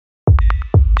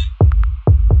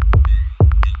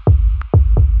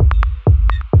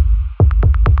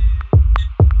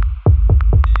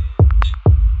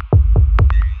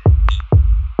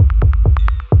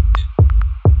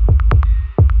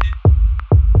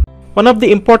One of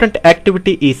the important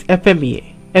activity is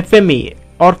FMEA. FMEA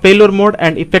or failure mode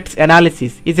and effects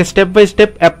analysis is a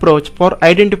step-by-step approach for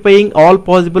identifying all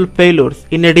possible failures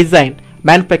in a design,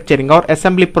 manufacturing or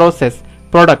assembly process,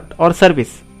 product or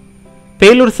service.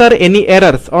 Failures are any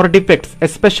errors or defects,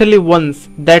 especially ones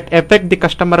that affect the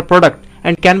customer product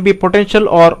and can be potential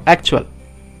or actual.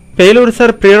 Failures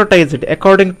are prioritized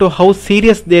according to how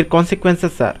serious their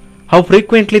consequences are, how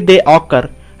frequently they occur,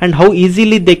 and how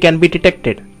easily they can be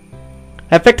detected.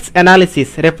 Effects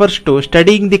analysis refers to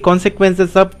studying the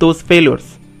consequences of those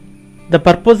failures. The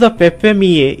purpose of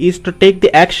FMEA is to take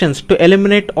the actions to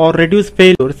eliminate or reduce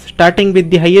failures, starting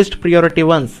with the highest priority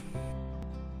ones.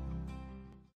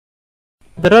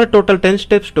 There are total 10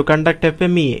 steps to conduct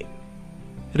FMEA.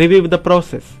 Review the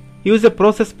process. Use a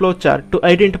process flowchart to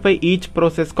identify each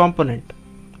process component.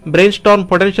 Brainstorm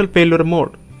potential failure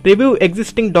mode. Review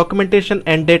existing documentation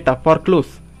and data for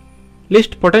clues.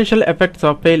 List potential effects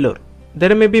of failure.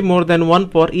 There may be more than one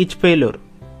for each failure.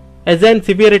 Assign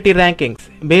severity rankings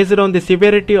based on the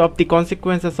severity of the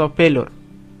consequences of failure.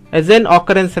 Assign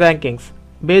occurrence rankings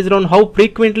based on how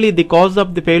frequently the cause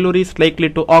of the failure is likely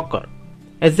to occur.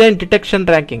 Assign detection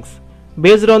rankings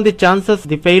based on the chances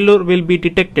the failure will be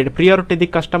detected prior to the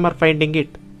customer finding it.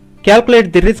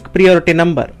 Calculate the risk priority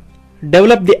number.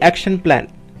 Develop the action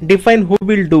plan. Define who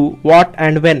will do what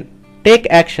and when. Take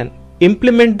action.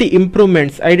 Implement the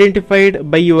improvements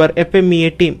identified by your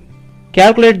FMEA team.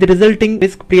 Calculate the resulting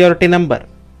risk priority number.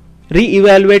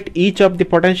 Re-evaluate each of the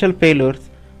potential failures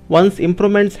once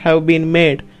improvements have been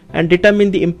made and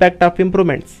determine the impact of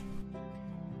improvements.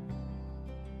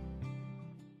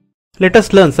 Let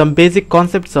us learn some basic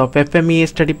concepts of FMEA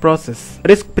study process.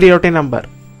 Risk priority number.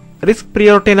 Risk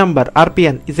priority number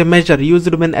 (RPN) is a measure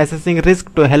used when assessing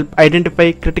risk to help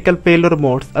identify critical failure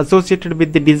modes associated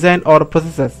with the design or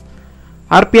processes.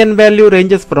 RPN value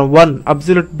ranges from 1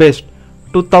 absolute best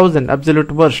to 1000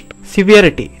 absolute worst.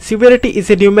 Severity. Severity is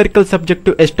a numerical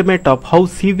subjective estimate of how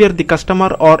severe the customer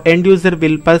or end user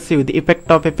will perceive the effect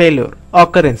of a failure.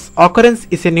 Occurrence. Occurrence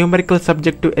is a numerical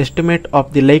subjective estimate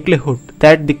of the likelihood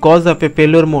that the cause of a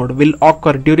failure mode will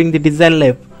occur during the design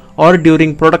life or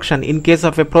during production in case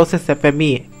of a process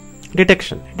FMEA.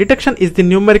 Detection. Detection is the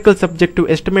numerical subjective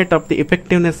estimate of the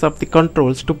effectiveness of the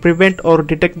controls to prevent or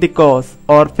detect the cause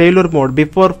or failure mode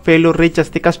before failure reaches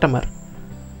the customer.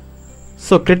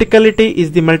 So criticality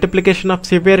is the multiplication of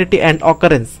severity and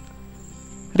occurrence.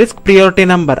 Risk priority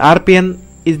number (RPN)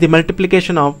 is the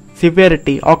multiplication of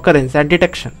severity, occurrence and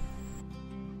detection.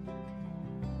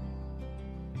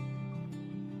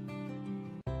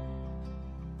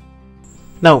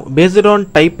 Now, based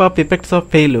on type of effects of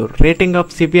failure, rating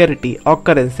of severity,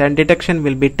 occurrence and detection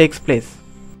will be takes place.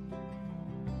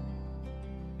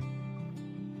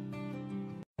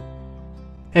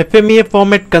 FMEA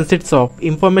format consists of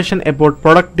information about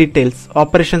product details,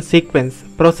 operation sequence,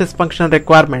 process function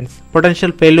requirements,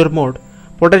 potential failure mode,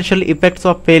 potential effects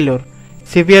of failure,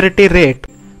 severity rate,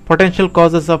 potential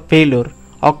causes of failure,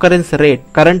 occurrence rate,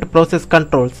 current process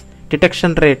controls,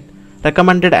 detection rate,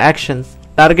 recommended actions,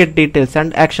 target details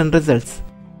and action results.